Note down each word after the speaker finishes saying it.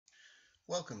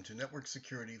Welcome to Network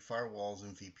Security, Firewalls,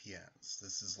 and VPNs.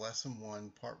 This is Lesson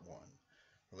 1, Part 1,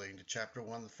 relating to Chapter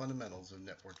 1, the Fundamentals of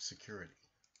Network Security.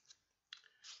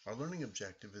 Our learning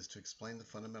objective is to explain the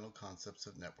fundamental concepts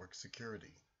of network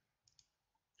security.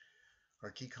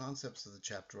 Our key concepts of the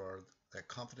chapter are that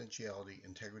confidentiality,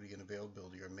 integrity, and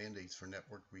availability are mandates for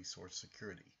network resource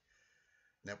security,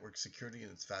 network security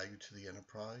and its value to the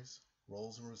enterprise,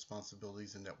 roles and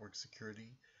responsibilities in network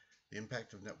security, the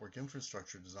impact of network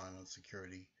infrastructure design on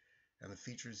security, and the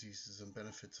features, uses, and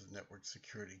benefits of network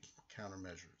security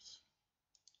countermeasures.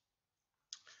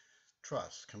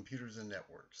 Trust, computers, and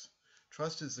networks.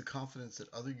 Trust is the confidence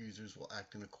that other users will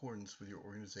act in accordance with your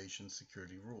organization's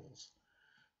security rules,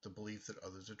 the belief that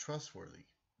others are trustworthy.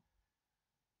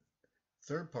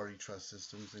 Third-party trust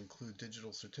systems include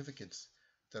digital certificates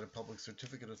that a public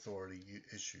certificate authority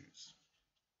issues.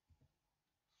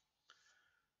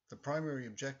 The primary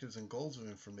objectives and goals of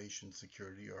information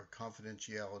security are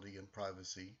confidentiality and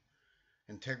privacy,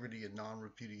 integrity and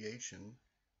non-repudiation.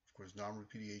 Of course,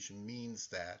 non-repudiation means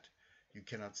that you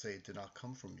cannot say it did not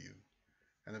come from you,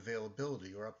 and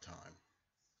availability or uptime.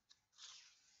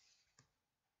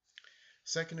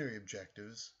 Secondary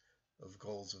objectives of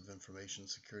goals of information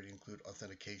security include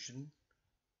authentication,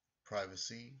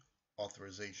 privacy,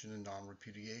 authorization, and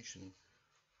non-repudiation,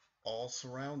 all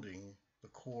surrounding the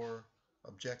core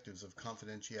objectives of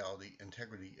confidentiality,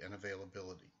 integrity, and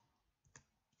availability.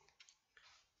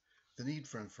 The need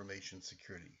for information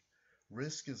security.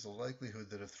 Risk is the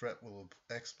likelihood that a threat will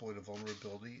exploit a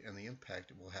vulnerability and the impact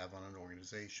it will have on an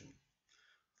organization.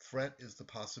 Threat is the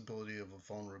possibility of a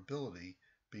vulnerability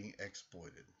being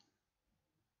exploited.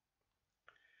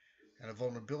 And a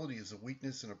vulnerability is a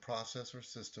weakness in a process or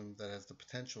system that has the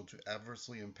potential to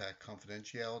adversely impact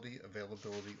confidentiality,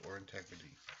 availability, or integrity.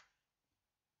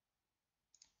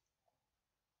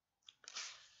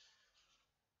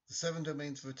 The 7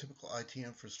 domains of a typical IT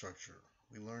infrastructure.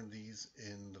 We learned these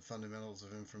in the Fundamentals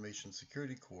of Information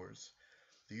Security course.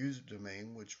 The user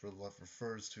domain, which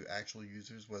refers to actual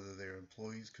users, whether they are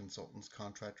employees, consultants,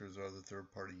 contractors, or other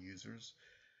third-party users.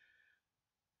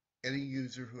 Any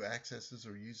user who accesses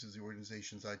or uses the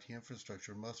organization's IT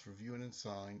infrastructure must review and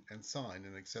sign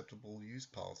an acceptable use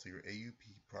policy, or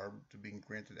AUP, prior to being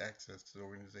granted access to the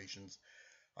organization's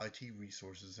IT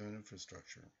resources and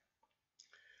infrastructure.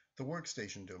 The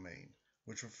workstation domain,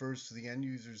 which refers to the end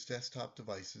user's desktop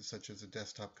devices such as a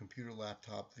desktop computer,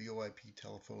 laptop, VoIP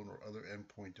telephone, or other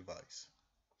endpoint device.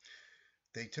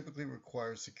 They typically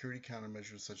require security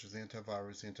countermeasures such as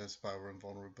antivirus, anti-spyware, and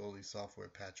vulnerability software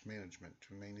patch management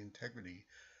to maintain integrity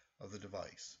of the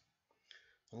device.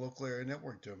 The local area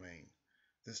network domain.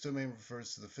 This domain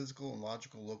refers to the physical and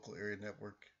logical local area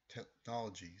network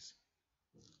technologies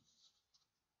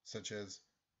such as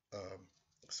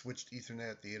switched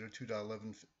Ethernet, the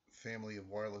 802.11 family of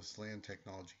wireless LAN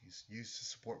technologies used to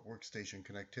support workstation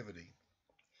connectivity.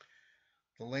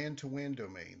 The LAN to WAN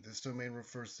domain. This domain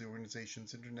refers to the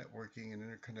organization's internetworking and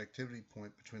interconnectivity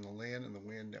point between the LAN and the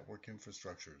WAN network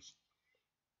infrastructures.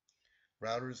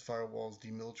 Routers, firewalls,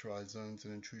 demilitarized zones,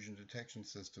 and intrusion detection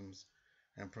systems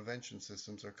and prevention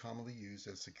systems are commonly used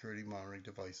as security monitoring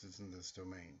devices in this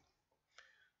domain.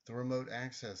 The remote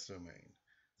access domain.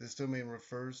 This domain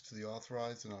refers to the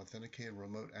authorized and authenticated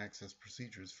remote access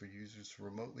procedures for users to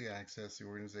remotely access the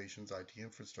organization's IT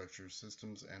infrastructure,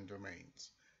 systems, and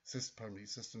domains.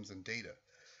 Systems and data.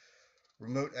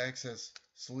 Remote access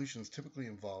solutions typically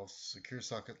involve secure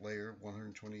socket layer,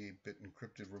 128-bit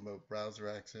encrypted remote browser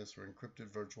access, or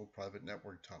encrypted virtual private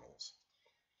network tunnels.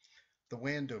 The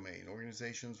WAN domain.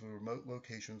 Organizations with remote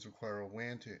locations require a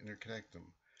WAN to interconnect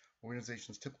them.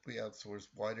 Organizations typically outsource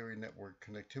wide area network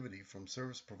connectivity from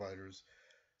service providers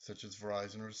such as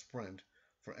Verizon or Sprint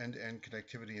for end-to-end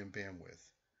connectivity and bandwidth.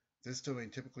 This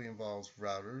domain typically involves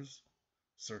routers,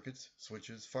 circuits,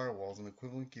 switches, firewalls, and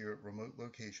equivalent gear at remote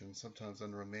locations, sometimes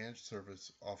under a managed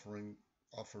service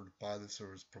offered by the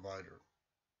service provider.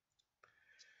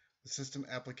 The system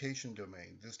application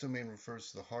domain. This domain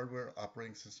refers to the hardware,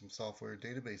 operating system software,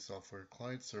 database software,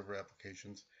 client-server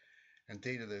applications, and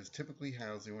data that is typically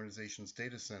housed in the organization's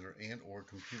data center and or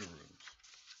computer rooms.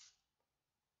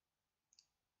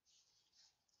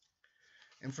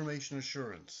 Information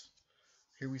assurance.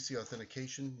 Here we see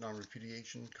authentication,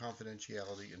 non-repudiation,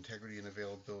 confidentiality, integrity, and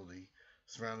availability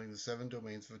surrounding the 7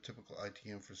 domains of a typical IT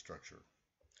infrastructure.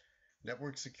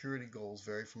 Network security goals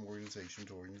vary from organization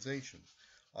to organization.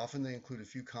 Often they include a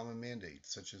few common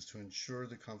mandates, such as to ensure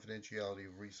the confidentiality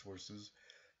of resources,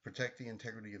 protect the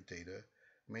integrity of data,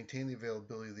 maintain the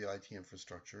availability of the IT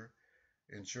infrastructure,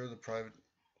 ensure the privacy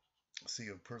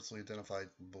of personally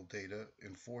identifiable data,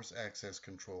 enforce access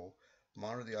control,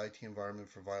 monitor the IT environment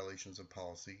for violations of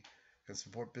policy, and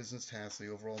support business tasks and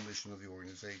the overall mission of the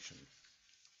organization.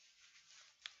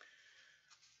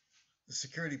 The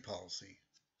security policy.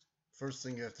 First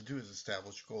thing you have to do is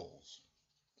establish goals.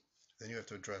 Then you have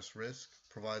to address risk,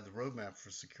 provide the roadmap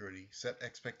for security, set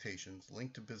expectations,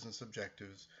 link to business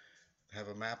objectives, have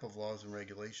a map of laws and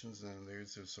regulations, and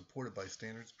these are supported by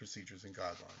standards, procedures, and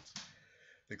guidelines.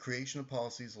 The creation of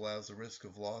policies allows the risk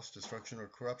of loss, destruction, or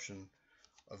corruption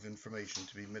of information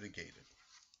to be mitigated.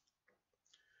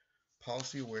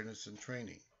 Policy awareness and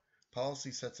training.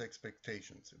 Policy sets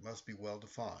expectations. It must be well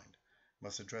defined. It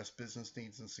must address business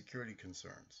needs and security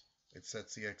concerns. It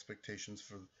sets the expectations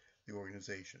for the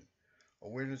organization.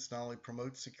 Awareness not only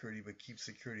promotes security but keeps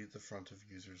security at the front of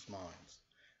users' minds.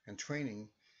 And training,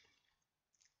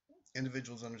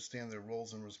 individuals understand their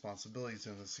roles and responsibilities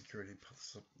in the security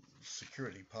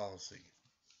policy.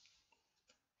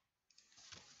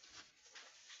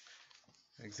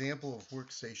 An example of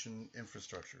workstation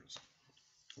infrastructures.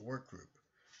 A work group.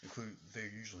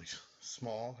 They're usually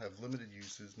small, have limited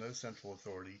uses, no central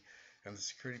authority, and the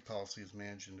security policy is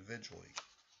managed individually.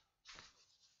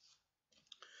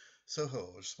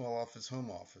 SOHO, or small office, home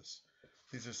office.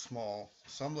 These are small,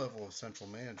 some level of central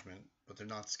management, but they're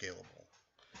not scalable.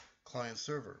 Client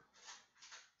server.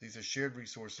 These are shared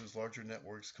resources, larger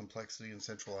networks, complexity, and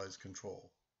centralized control.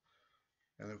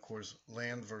 And of course,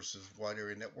 LAN versus wide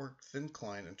area network, thin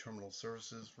client and terminal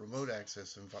services, remote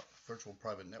access and virtual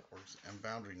private networks, and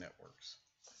boundary networks.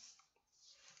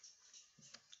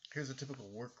 Here's a typical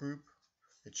work group.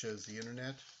 It shows the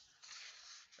internet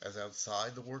as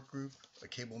outside the work group, a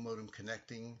cable modem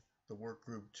connecting the work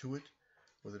group to it,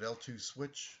 with an L2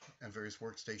 switch and various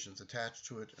workstations attached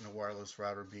to it, and a wireless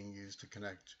router being used to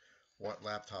connect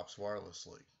laptops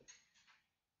wirelessly.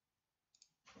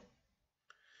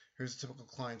 Here's a typical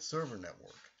client-server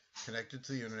network, connected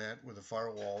to the internet with a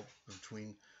firewall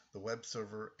between the web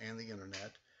server and the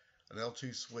internet, an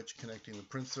L2 switch connecting the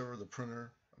print server, the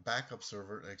printer, a backup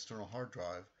server, and an external hard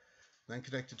drive, then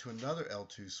connected to another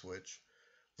L2 switch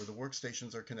where the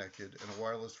workstations are connected, and a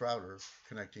wireless router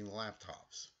connecting the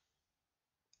laptops.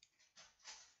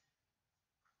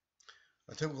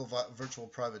 A typical virtual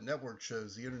private network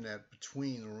shows the internet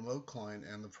between the remote client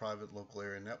and the private local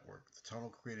area network. The tunnel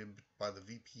created by the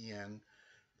VPN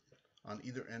on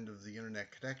either end of the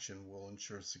internet connection will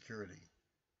ensure security.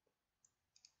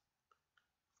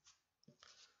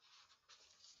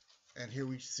 And here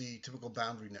we see typical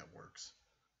boundary networks.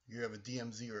 You have a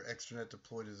DMZ or extranet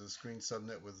deployed as a screen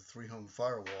subnet with a 3-home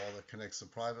firewall that connects the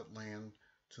private LAN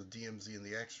to the DMZ and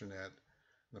the extranet.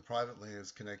 And the private LAN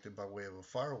is connected by way of a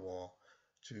firewall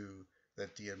to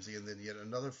that DMZ, and then yet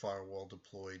another firewall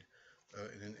deployed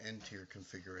in an N-tier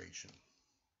configuration.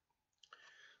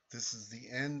 This is the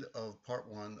end of part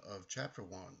 1 of chapter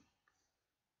 1.